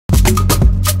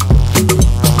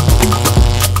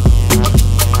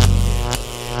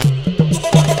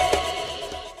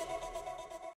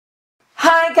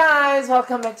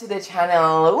welcome back to the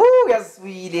channel. Ooh, yes,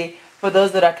 sweetie. For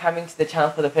those that are coming to the channel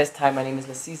for the first time, my name is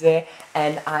Lasizwe,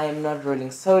 and I am not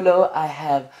rolling solo. I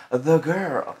have the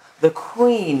girl, the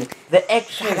queen, the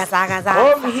actress, dancer,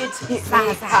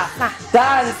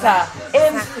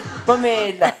 MC,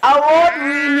 Mamabolo,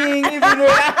 award-winning.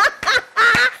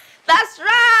 That's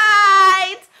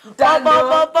right.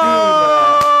 Ntando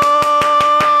Duma.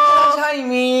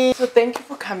 So thank you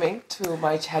for coming to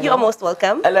my channel. You're most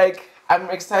welcome. I'm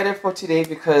excited for today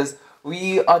because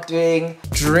we are doing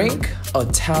Drink or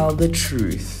Tell the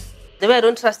Truth. The way I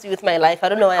don't trust you with my life, I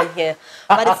don't know why I'm here,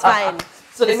 but it's fine.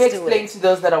 So let me explain to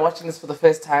those that are watching this for the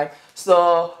first time.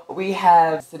 So we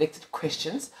have selected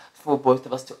questions for both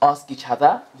of us to ask each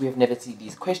other. We have never seen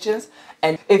these questions.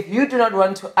 And if you do not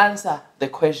want to answer the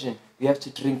question, you have to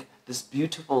drink this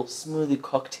beautiful smoothie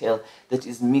cocktail that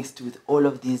is mixed with all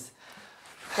of these.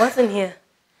 What's in here?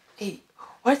 Hey,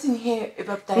 what's in here?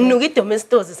 No, get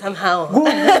domestos somehow. Go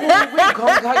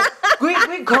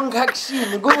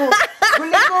concoction. Go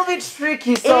little bit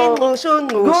tricky. So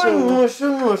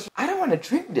I don't want to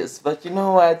drink this, but you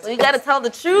know what? You gotta tell the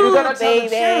truth, you gotta tell the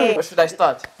truth. Or should I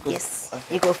start? Yes,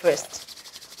 okay. You go first.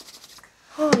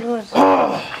 Oh Lord,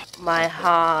 my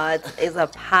heart is a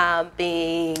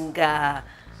pumping.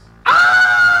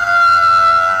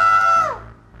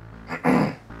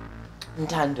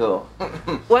 Ntando.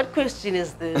 What question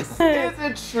is this? Is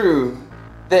it true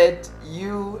that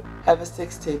you have a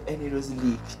sex tape and it was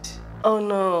leaked? Oh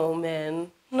no,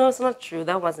 man. No, it's not true.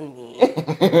 That wasn't me.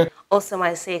 Also,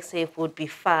 my sex tape would be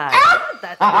fine.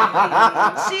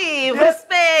 That's me. She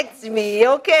respects me,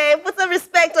 okay? Put some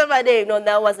respect on my name. No,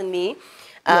 that wasn't me.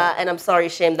 And I'm sorry,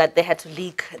 Shem, that they had to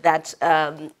leak that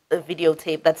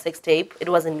videotape, that sex tape. It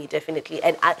wasn't me, definitely.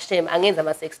 And Shem, I'm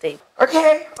a sex tape.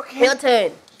 Okay. Your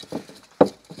turn.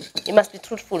 You must be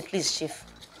truthful, please, Chief.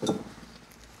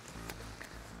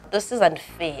 This is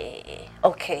unfair.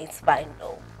 Okay, it's fine,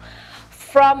 no.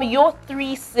 From your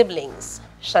 3 siblings,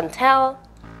 Chantel,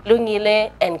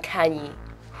 Lungile, and Kanye,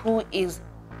 who is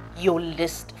your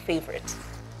least favorite?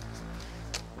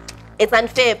 It's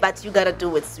unfair, but you gotta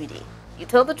do it, sweetie. You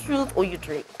tell the truth or you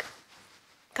drink.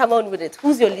 Come on with it.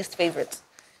 Who's your least favorite?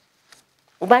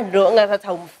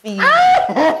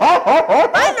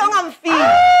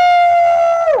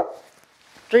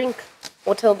 Drink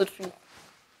or tell the truth.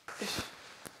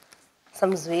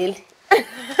 Some zweli.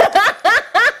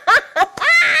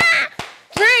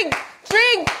 Drink.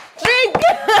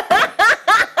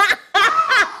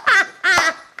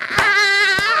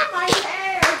 My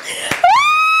hair.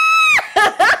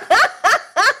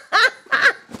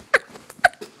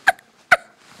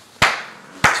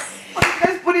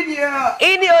 Let's put it here.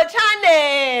 In your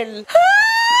channel.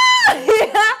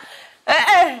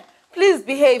 Please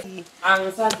behave.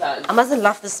 I mustn't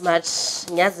laugh this much.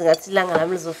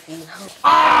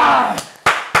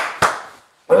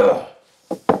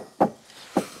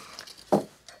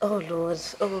 Oh Lord.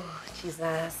 Oh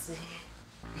Jesus.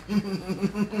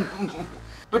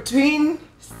 Between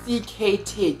CK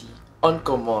Teddy on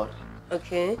Gomor,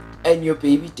 Okay. and your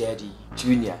baby daddy,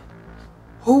 Junior,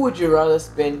 who would you rather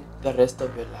spend the rest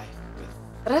of your life with?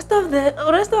 Rest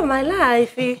of my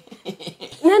life.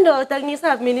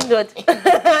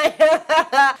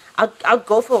 I'll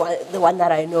go for the one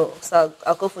that I know. So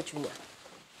I'll go for Junior.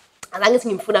 As long as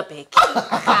I'm back.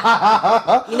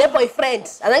 You know, boyfriend.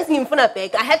 As long as I'm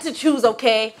back. I had to choose,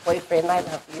 okay? Boyfriend, I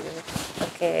love you.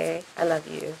 Okay, I love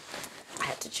you. I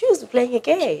had to choose. We're playing a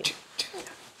game.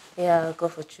 Yeah, I'll go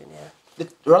for Junior.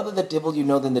 Rather the devil you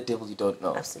know than the devil you don't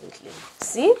know. Absolutely.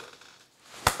 See?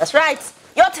 That's right.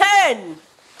 Your turn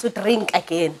to drink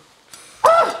again.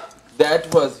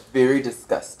 That was very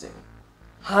disgusting.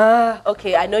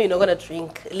 Okay, I know you're not gonna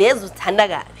drink.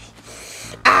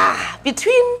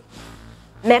 Between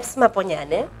Maps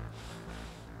Maponyane,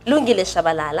 Lungile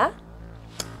Shabalala,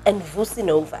 and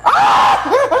Vusinova,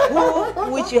 who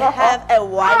would you have a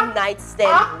one-night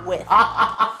stand with?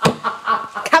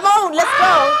 Come on, let's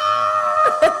go.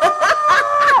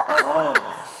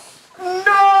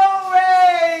 No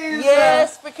ways!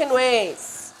 Yes, freaking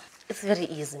ways. It's very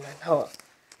easy, man. Hold on.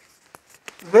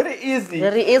 Very easy.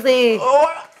 Very easy.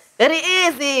 Oh. Very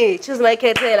easy. Choose my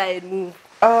tail and move.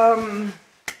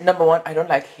 Number 1, I don't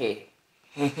like hair.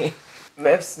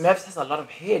 Maps has a lot of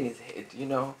hair in his head, you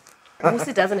know.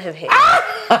 Lucy doesn't have hair. So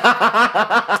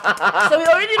we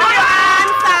already know your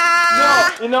answer. No,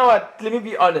 you know what? Let me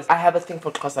be honest. I have a thing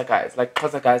for Xhosa guys. Like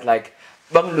Xhosa guys, like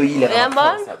bang loyile.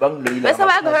 That's what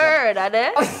I've heard,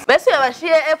 ade. Bese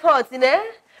uyabashiya airport, ne?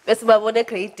 Bese babone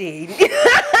Great Dane.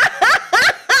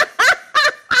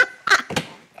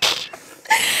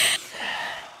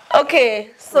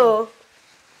 Okay, so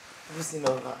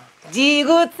Vusinova.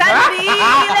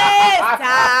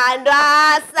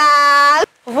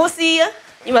 Vusi,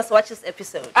 you must watch this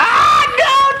episode. No.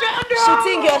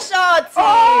 Shooting your shot.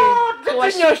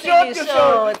 Shooting your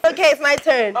shot. Okay, it's my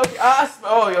turn. Okay,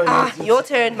 your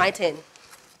turn, my turn.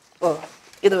 Oh,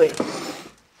 either way.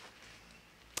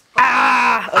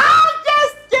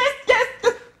 Yes.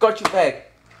 Got you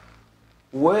back.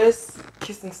 Worst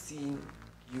kissing scene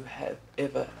you have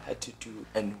ever had to do,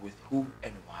 and with who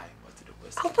and why was it the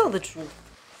worst? I'll tell the truth.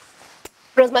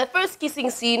 It was my first kissing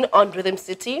scene on Rhythm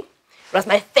City. It was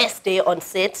my first day on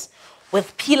set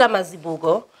with Pila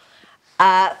Mazibugo.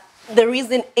 The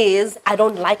reason is I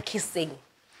don't like kissing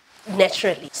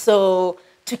naturally. So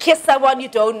to kiss someone you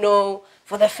don't know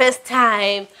for the first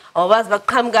time, for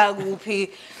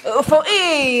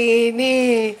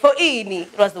ini,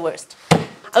 it was the worst.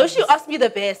 I wish you asked me the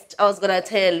best. I was gonna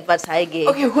tell, but I gave.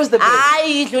 Okay, who's the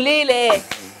best?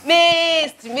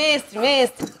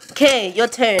 Missed. Okay, your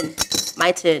turn.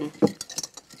 My turn.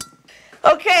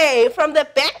 Okay, from the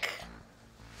back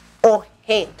or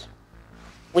hand,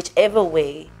 whichever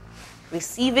way,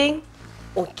 receiving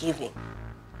or giving.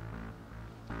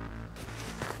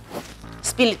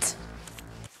 Spill it.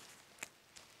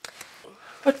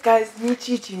 But guys, me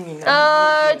cheating.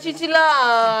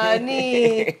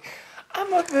 Chichilani.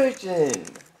 I'm a virgin.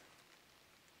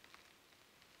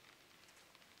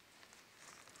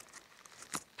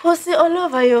 Pussy all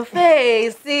over your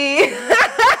face. See?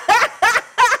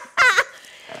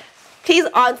 Please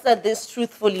answer this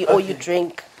truthfully or you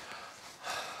drink.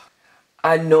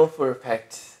 I know for a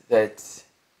fact that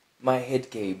my head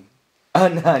game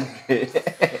 100.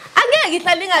 Angeke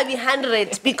ngihlalinga be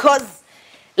 100 because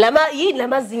lama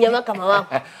zinya magama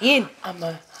wakho. Yini? I'm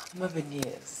a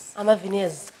veneers. Ama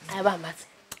veneers. Ayabamathi.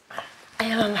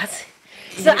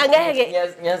 So angeke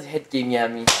Nyazi head game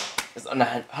yami is on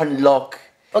a unlock.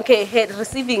 Okay, head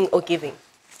receiving or giving?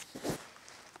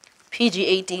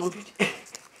 PG-18.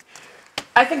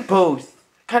 I think both.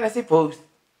 Can I say both?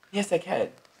 Yes, I can.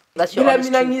 That's your honest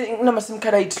truth. No, sim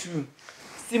card 2.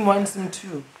 Sim 1, sim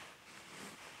 2.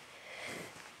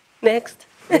 Next.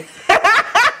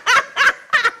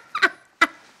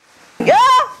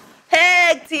 Yeah!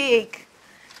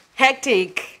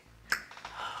 Hectic.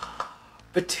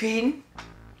 Between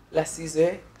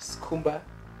Lasizwe, Skumba,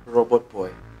 Robot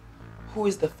Boy, who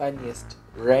is the funniest?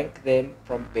 Rank them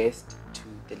from best to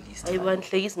the least. I want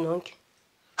please nonke.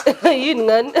 Yini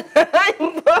ngani?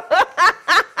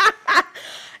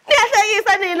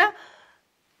 Niyahlekisa nina.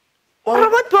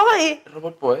 Robot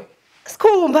Boy.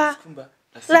 Skumba.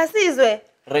 Lasizwe.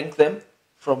 Rank them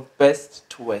from best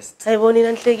to worst. Ayibona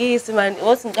niyahlekisa man.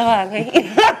 What's ngicabanga?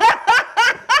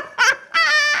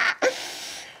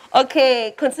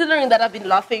 Okay, considering that I've been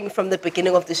laughing from the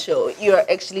beginning of the show, you are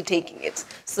actually taking it.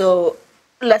 So,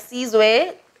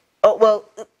 Lasizwe, oh well,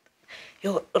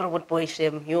 yo robot boy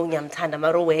shem, yo nyamthanda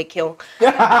maro work yo.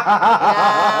 Yo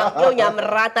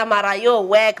nyamrata mara yo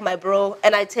work my bro.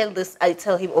 And I tell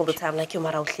him all the time like yo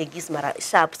mara uhlekis mara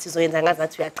sharp sizoyenza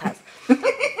ngazathi uyachaza.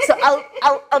 So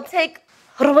I'll take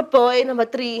robot boy number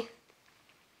 3.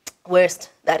 Worst,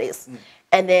 that is.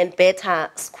 And then better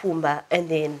Skumba, and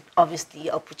then obviously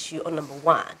I'll put you on number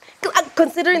 1.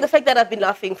 Considering the fact that I've been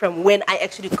laughing from when I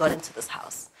actually got into this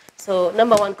house. So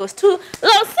number 1 goes to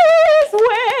Lasizwe.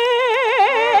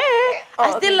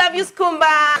 I still love you,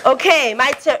 Skumba. Okay,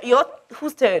 my turn.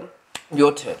 Whose turn?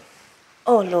 Your turn.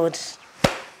 Oh Lord.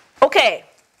 Okay.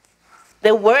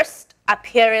 The worst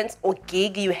appearance or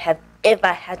gig you have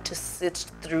ever had to sit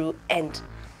through, and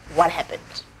what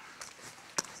happened?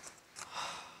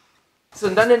 So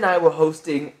Ntando and I were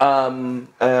hosting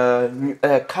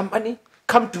a company,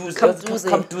 Kamduze,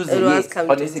 yes,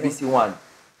 on SABC1.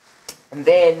 And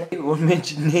then we won't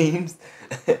mention names.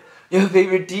 Your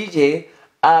favorite DJ,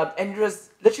 and it was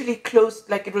literally close,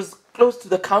 like it was close to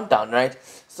the countdown, right?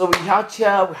 So we out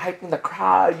here, we're hyping the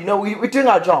crowd, you know, we're doing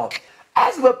our job.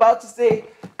 As we're about to say,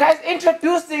 guys,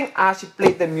 introducing, she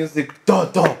played the music,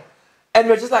 and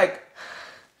we're just like.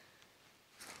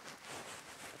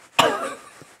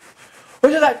 We're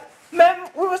just like, ma'am,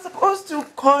 we were supposed to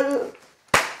call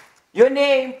your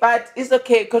name, but it's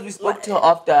okay because we spoke to her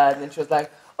after. And then she was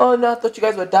like, oh no, I thought you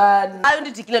guys were done.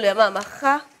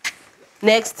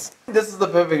 Next. This is the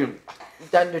perfect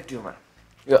Ntando Duma.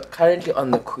 You're currently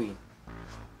on the Queen.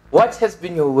 What has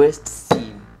been your worst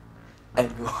scene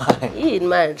and why?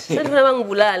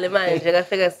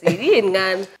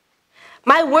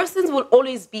 My worst scenes will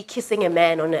always be kissing a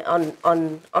man on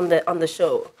the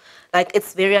show. Like,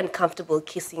 it's very uncomfortable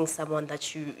kissing someone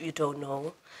that you don't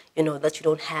know, you know, that you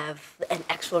don't have an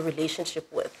actual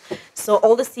relationship with. So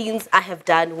all the scenes I have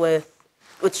done with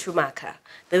with Schumacher.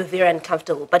 They were very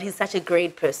uncomfortable, but he's such a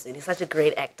great person. He's such a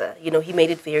great actor. You know, he made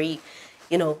it very,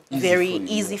 you know,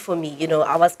 easy for me. You know,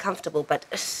 I was comfortable, but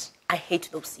I hate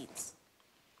those scenes.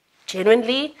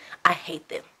 Genuinely, I hate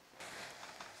them.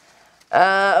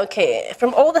 Okay,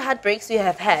 from all the heartbreaks you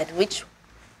have had, which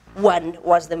one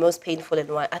was the most painful and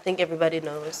why? I think everybody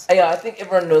knows. Yeah, I think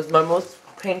everyone knows. My most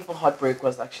painful heartbreak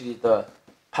was actually the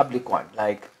public one,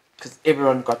 like, because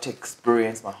everyone got to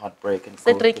experience my heartbreak and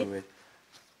go through it.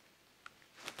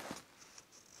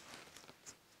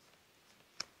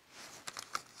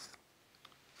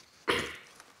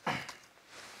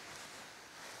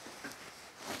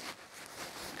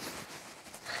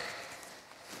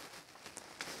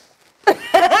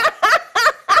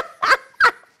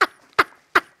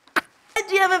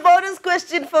 Do you have a bonus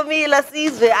question for me,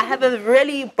 Lasizwe? I have a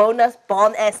really bonus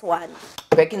bomb-ass one.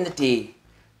 Back in the day,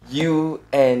 you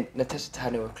and Natasha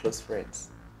Tane were close friends,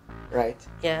 right?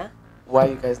 Yeah. Why are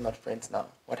you guys not friends now?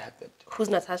 What happened? Who's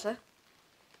Natasha?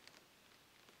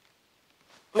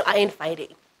 No, I ain't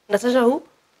fighting. Natasha who?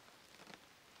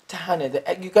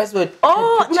 Tahane. You guys were...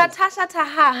 Oh, Natasha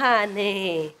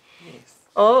Tahane. Yes.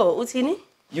 Oh, Utini?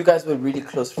 You guys were really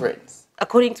close friends.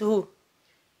 According to who?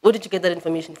 Where did you get that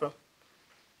information from?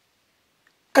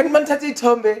 So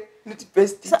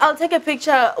I'll take a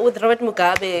picture with Robert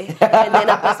Mugabe and then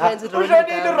I'm best friends with Robert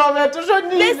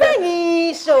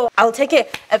Mugabe. So I'll take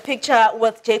a picture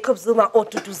with Jacob Zuma or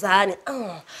Tutuzane.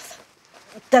 Oh,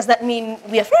 does that mean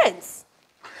we are friends?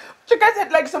 You guys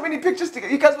had like so many pictures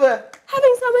together. You guys were...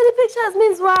 Having so many pictures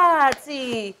means what?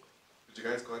 See? Did you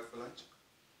guys go out for lunch?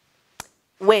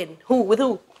 When? Who? With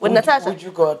who? With Natasha? Would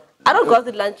you go out? I don't go out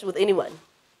to lunch with anyone.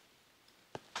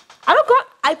 I don't go.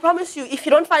 I promise you, if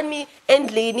you don't find me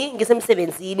endlini,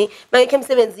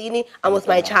 I'm with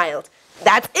my child.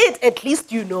 That's it. At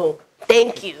least you know.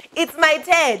 Thank you. It's my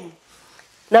turn.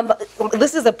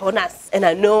 This is a bonus, and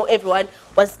I know everyone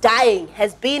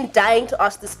has been dying to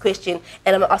ask this question,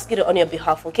 and I'm asking it on your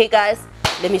behalf. Okay, guys?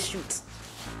 Let me shoot.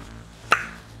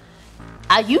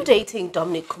 Are you dating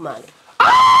Dominic Kumalo?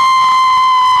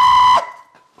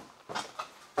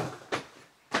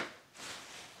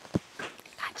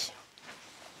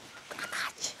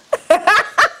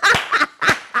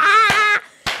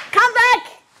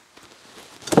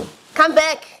 Come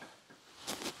back.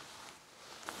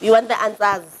 You want the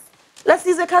answers?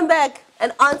 Lasizwe, come back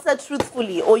and answer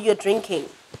truthfully, or you're drinking.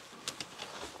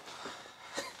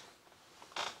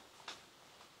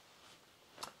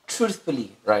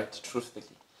 Truthfully, right? Truthfully.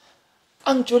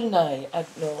 Angjulnai, I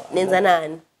know.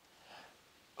 Nenzanan.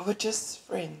 We're just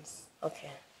friends.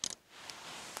 Okay.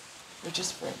 We're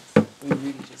just friends. We're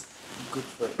really just good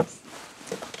friends.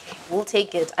 Okay. We'll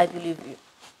take it. I believe you.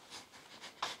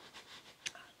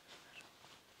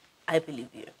 I believe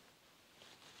you.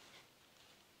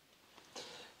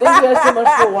 Thank you guys so much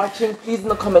for watching. Please, in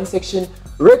the comment section,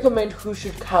 recommend who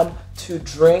should come to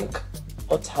drink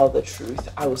or tell the truth.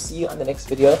 I will see you on the next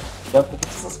video. Don't forget to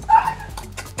subscribe.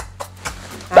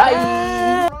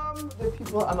 Bye. From the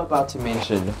people I'm about to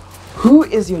mention, who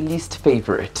is your least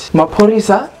favorite?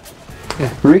 Maporisa,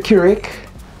 Ricky Rick,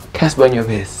 Casper and your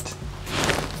best.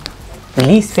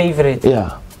 Least favorite?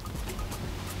 Yeah.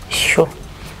 Sure.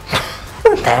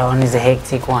 That one is a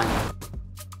hectic one.